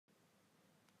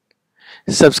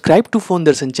Subscribe to Phone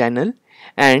Darshan channel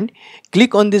and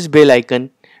click on this bell icon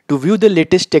to view the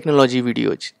latest technology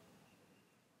videos.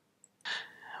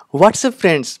 What's up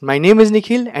friends, my name is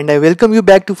Nikhil and I welcome you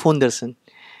back to Phone Darshan.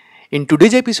 In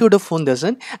today's episode of Phone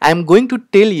Darshan, I am going to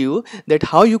tell you that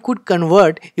how you could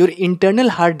convert your internal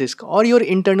hard disk or your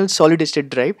internal solid state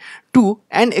drive to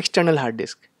an external hard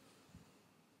disk.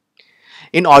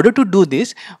 In order to do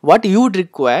this, what you would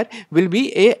require will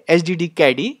be a HDD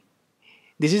caddy.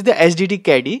 This is the HDD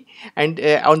caddy, and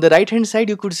on the right hand side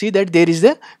you could see that there is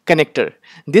the connector.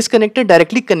 This connector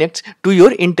directly connects to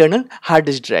your internal hard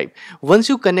disk drive. Once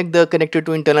you connect the connector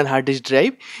to internal hard disk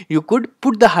drive, you could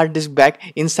put the hard disk back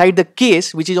inside the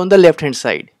case which is on the left hand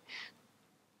side.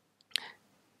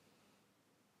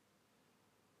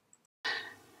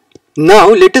 Now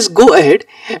let us go ahead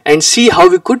and see how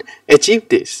we could achieve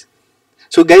this.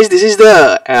 So guys, this is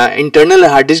the internal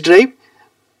hard disk drive.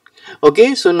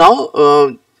 Okay, so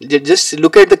now just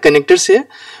look at the connectors here.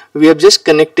 We have just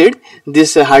connected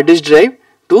this hard disk drive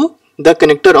to the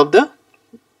connector of the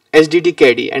HDD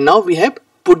caddy, and now we have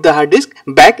put the hard disk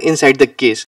back inside the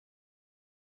case.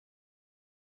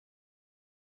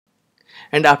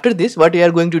 And after this, what we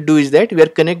are going to do is that we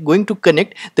are going to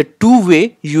connect the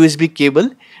two-way USB cable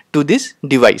to this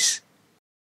device.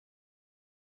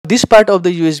 This part of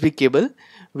the USB cable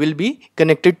will be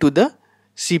connected to the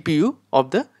CPU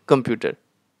of the computer.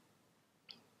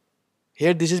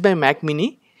 Here this is my Mac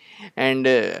Mini, and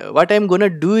what I am gonna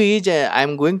do is I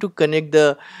am going to connect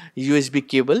the USB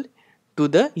cable to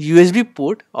the USB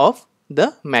port of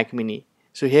the Mac Mini.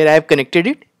 So here I have connected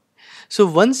it. So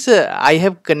once I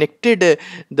have connected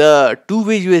the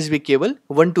two-way USB cable,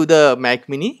 one to the Mac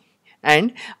Mini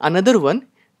and another one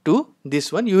to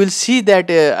this one, you will see that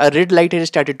a red light has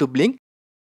started to blink.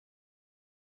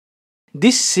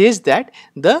 This says that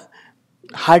the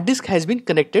hard disk has been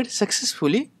connected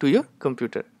successfully to your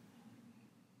computer.